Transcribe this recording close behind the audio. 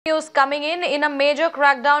news coming in a major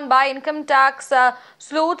crackdown by income tax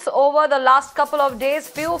sleuths over the last couple of days.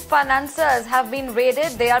 Few financiers have been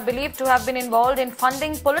raided. They are believed to have been involved in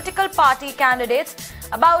funding political party candidates.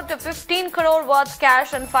 About 15 crore worth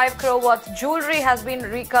cash and 5 crore worth jewellery has been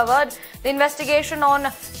recovered. The investigation on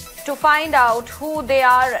to find out who they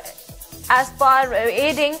are as per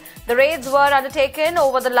aiding the raids were undertaken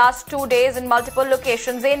over the last 2 days in multiple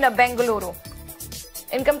locations in Bengaluru.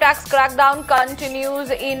 Income tax crackdown continues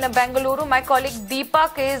in Bengaluru. My colleague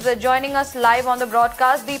Deepak is joining us live on the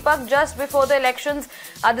broadcast. Deepak, just before the elections,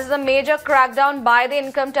 this is a major crackdown by the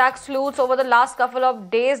income tax sleuths over the last couple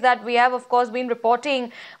of days that we have, of course, been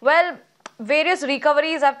reporting. Well, various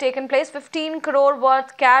recoveries have taken place. 15 crore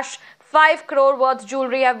worth cash, 5 crore worth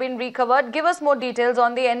jewellery have been recovered. Give us more details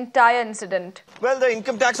on the entire incident. Well, the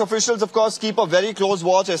income tax officials, of course, keep a very close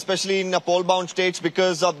watch, especially in poll-bound states,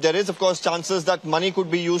 because there is, of course, chances that money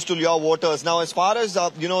could be used to lure voters. Now, as far as,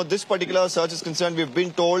 this particular search is concerned, we've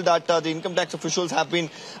been told that the income tax officials have been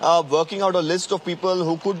working out a list of people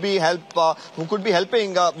who could be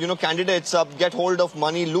helping, candidates get hold of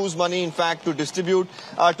money, lose money, in fact, to distribute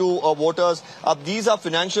to voters. These are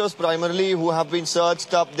financiers primarily who have been searched,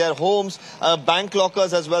 their homes, bank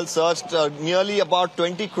lockers as well searched, nearly about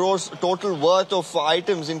 20 crores total worth of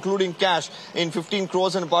items, including cash, in 15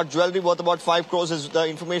 crores and about jewellery worth about 5 crores is the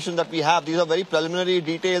information that we have. These are very preliminary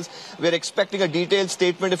details. We're expecting a detailed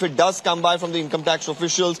statement if it does come by from the income tax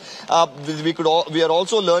officials. We are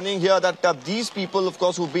also learning here that these people, of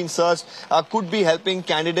course, who've been searched could be helping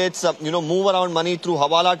candidates, move around money through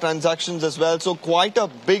hawala transactions as well. So quite a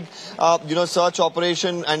big, search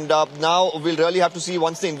operation. And now we'll really have to see,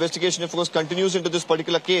 once the investigation, of course, continues into this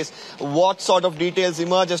particular case, what sort of details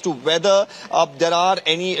emerge as to whether there are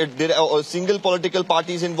any single political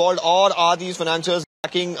parties involved, or are these financiers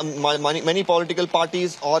backing many political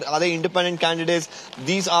parties, or are they independent candidates?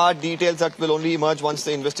 These are details that will only emerge once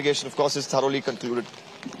the investigation, of course, is thoroughly concluded.